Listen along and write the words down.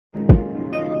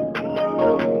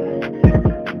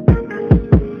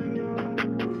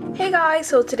guys,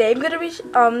 so today I'm going to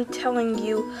be telling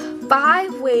you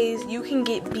 5 ways you can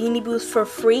get Beanie Boos for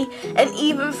free and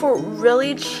even for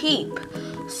really cheap.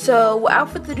 So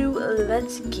without further ado,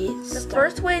 let's get started. The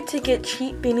first way to get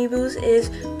cheap Beanie Boos is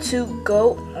to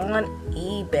go on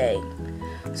eBay.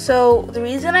 So the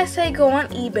reason I say go on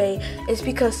eBay is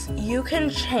because you can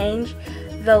change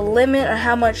the limit or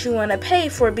how much you want to pay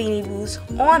for Beanie Boos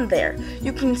on there.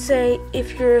 You can say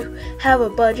if you have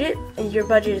a budget and your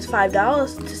budget is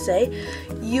 $5 to say,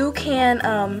 you can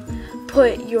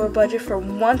put your budget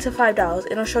from $1 to $5.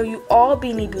 It'll show you all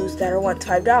Beanie Boos that are $1 to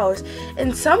 $5,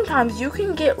 and sometimes you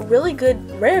can get really good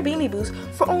rare Beanie Boos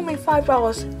for only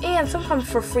 $5 and sometimes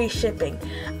for free shipping.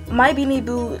 My Beanie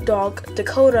Boo dog,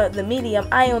 Dakota, the medium,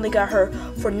 I only got her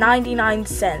for 99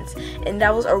 cents, and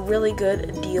that was a really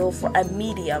good deal for a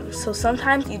medium. So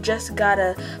sometimes you just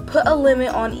gotta put a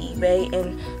limit on eBay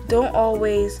and don't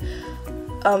always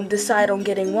decide on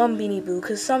getting one Beanie Boo,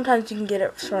 because sometimes you can get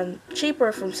it from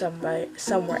cheaper from somewhere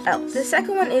else. The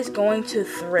second one is going to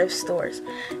thrift stores.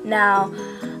 Now,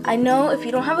 I know if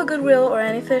you don't have a Goodwill or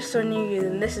any thrift store near you,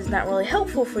 then this is not really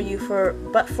helpful for you.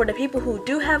 But for the people who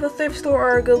do have a thrift store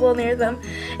or a Goodwill near them,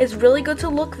 it's really good to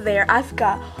look there. I've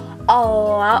got a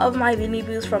lot of my Beanie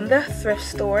Boos from the thrift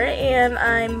store, and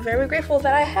I'm very grateful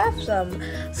that I have some.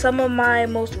 Some of my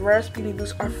most rarest Beanie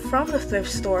Boos are from the thrift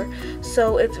store,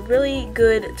 so it's really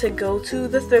good to go to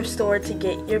the thrift store to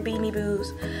get your Beanie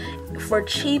Boos for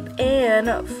cheap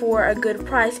and for a good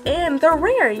price, and they're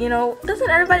rare. You know, doesn't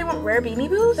everybody want rare Beanie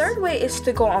Boos? Third way is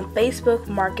to go on Facebook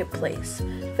Marketplace.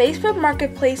 Facebook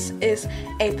Marketplace is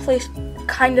a place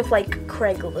kind of like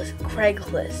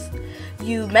Craigslist.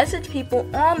 You message people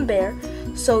on there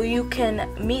so you can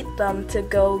meet them to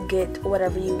go get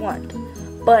whatever you want.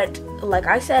 But like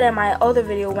I said in my other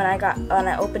video, when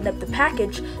I opened up the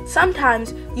package,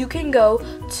 sometimes you can go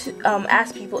to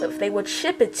ask people if they would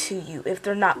ship it to you if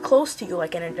they're not close to you,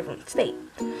 like in a different state.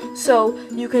 So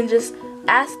you can just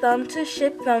ask them to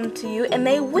ship them to you, and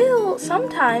they will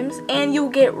sometimes, and you'll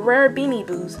get rare Beanie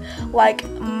Boos. Like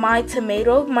my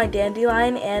tomato, my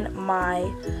dandelion, and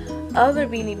my other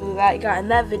Beanie Boo that I got in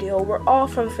that video were all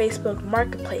from Facebook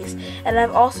Marketplace, and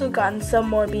I've also gotten some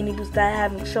more Beanie Boos that I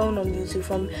haven't shown on YouTube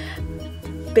from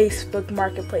Facebook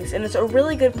Marketplace, and it's a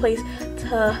really good place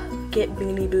to get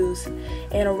Beanie Boos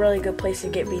and a really good place to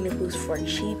get Beanie Boos for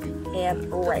cheap and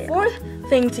rare. The fourth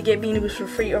thing to get Beanie Boos for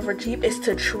free or for cheap is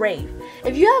to trade.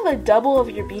 If you have a double of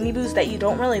your Beanie Boos that you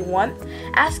don't really want,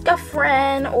 ask a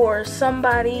friend or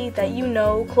somebody that you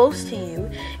know close to you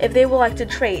if they would like to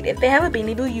trade. If they have a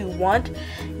Beanie Boo you want,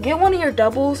 get one of your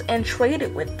doubles and trade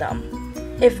it with them.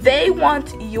 If they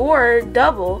want your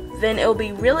double, then it'll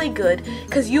be really good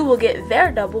because you will get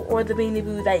their double or the Beanie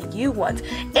Boo that you want.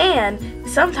 And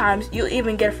sometimes you'll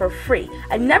even get it for free.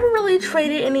 I've never really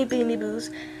traded any Beanie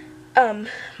Boos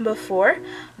before,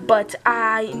 but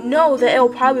I know that it'll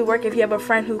probably work if you have a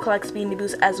friend who collects Beanie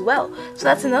Boos as well. So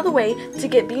that's another way to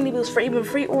get Beanie Boos for even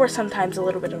free or sometimes a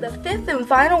little bit of. The fifth and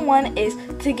final one is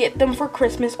to get them for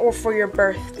Christmas or for your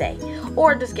birthday,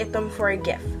 or just get them for a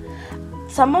gift.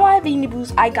 Some of my Beanie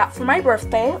Boos I got for my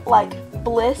birthday, like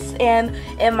Bliss, and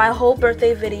in my whole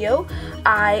birthday video,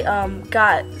 I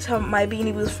got some of my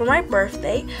Beanie Boos for my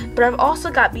birthday, but I've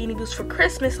also got Beanie Boos for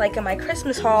Christmas, like in my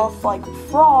Christmas haul, like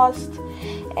Frost,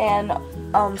 and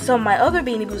some of my other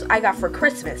Beanie Boos I got for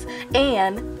Christmas,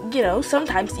 and you know,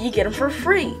 sometimes you get them for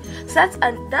free. So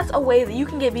that's a way that you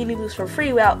can get Beanie Boos for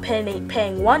free without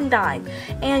paying one dime,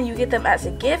 and you get them as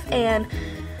a gift, and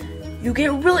you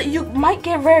might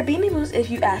get rare Beanie Boos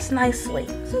if you ask nicely.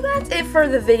 So that's it for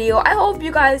the video. I hope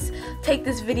you guys take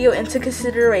this video into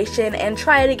consideration and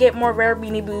try to get more rare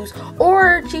Beanie Boos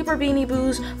or cheaper Beanie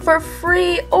Boos for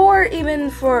free or even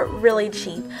for really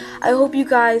cheap. I hope you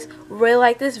guys really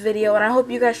like this video, and I hope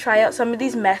you guys try out some of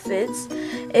these methods.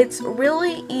 It's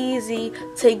really easy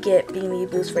to get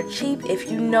Beanie Boos for cheap if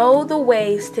you know the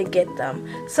ways to get them.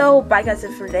 So bye guys,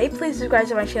 that's it for today. Please subscribe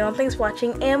to my channel. Thanks for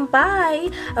watching, and bye.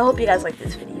 I hope you guys like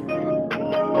this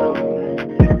video.